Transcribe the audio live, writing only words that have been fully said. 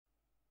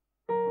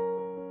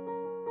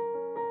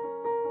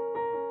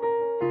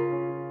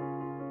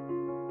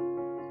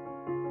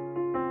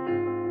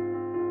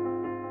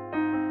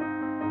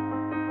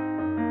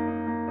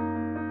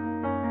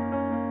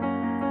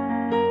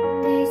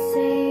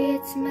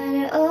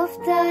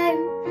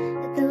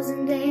time.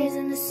 1,000 days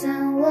and the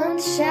sun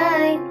won't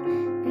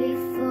shine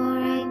before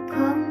I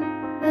come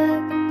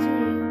back to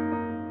you.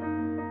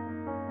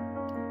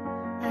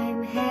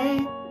 I'm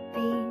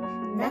happy,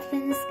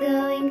 nothing's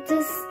going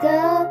to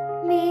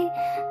stop me.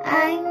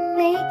 I'm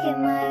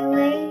making my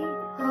way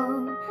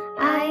home,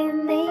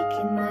 I'm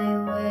making my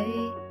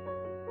way.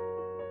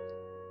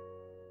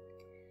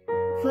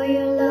 For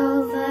your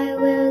love I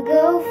will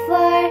go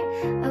far,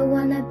 I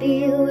wanna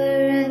be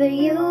wherever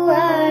you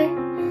are.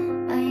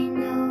 I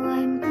know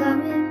I'm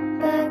coming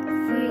back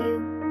for you.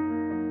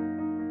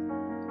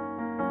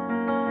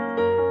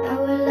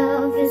 Our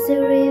love is a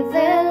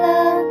river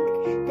long,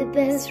 the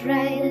best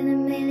ride in a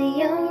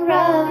million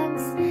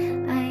wrongs.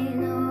 I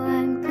know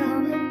I'm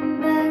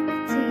coming back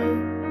to you.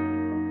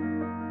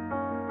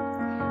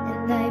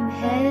 And I'm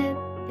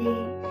happy,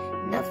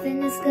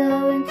 nothing is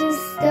going to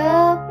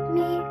stop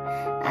me.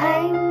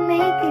 I'm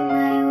making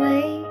my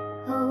way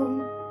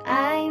home,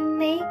 I'm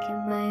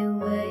making my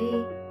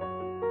way.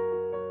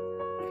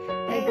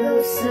 I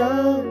go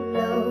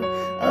solo,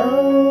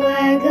 oh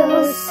I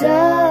go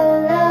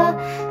solo.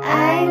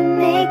 I'm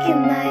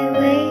making my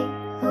way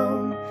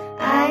home,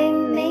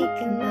 I'm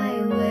making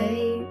my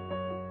way.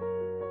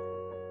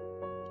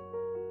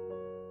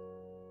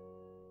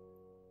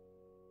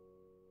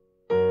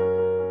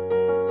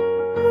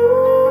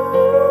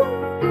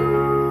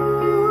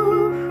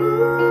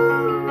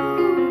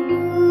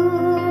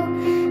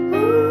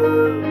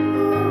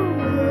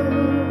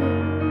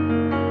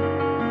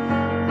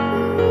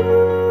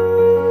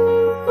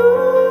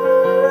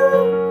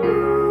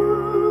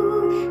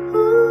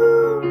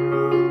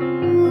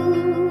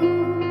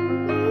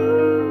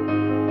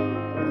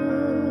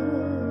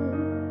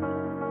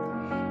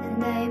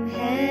 And I'm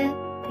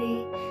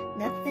happy,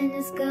 nothing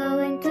is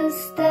going to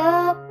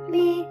stop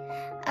me.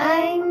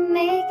 I'm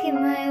making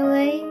my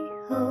way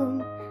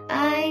home,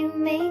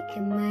 I'm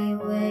making my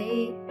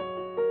way.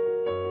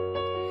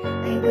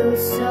 I go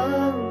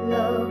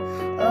solo,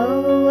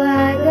 oh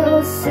I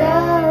go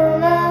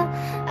solo.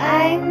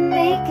 I'm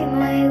making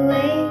my